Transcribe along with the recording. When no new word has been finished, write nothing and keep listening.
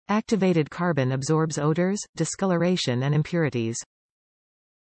Activated carbon absorbs odors, discoloration and impurities.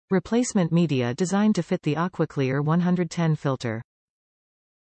 Replacement media designed to fit the AquaClear 110 filter.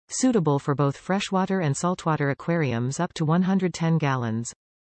 Suitable for both freshwater and saltwater aquariums up to 110 gallons.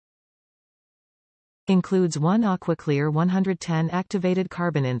 Includes one AquaClear 110 activated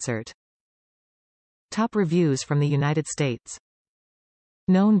carbon insert. Top reviews from the United States.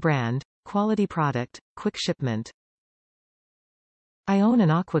 Known brand, quality product, quick shipment. I own an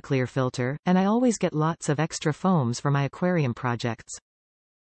AquaClear filter, and I always get lots of extra foams for my aquarium projects.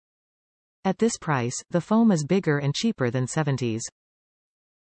 At this price, the foam is bigger and cheaper than 70s.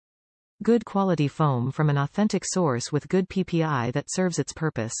 Good quality foam from an authentic source with good PPI that serves its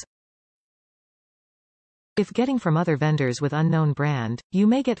purpose. If getting from other vendors with unknown brand, you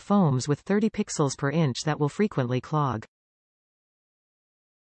may get foams with 30 pixels per inch that will frequently clog.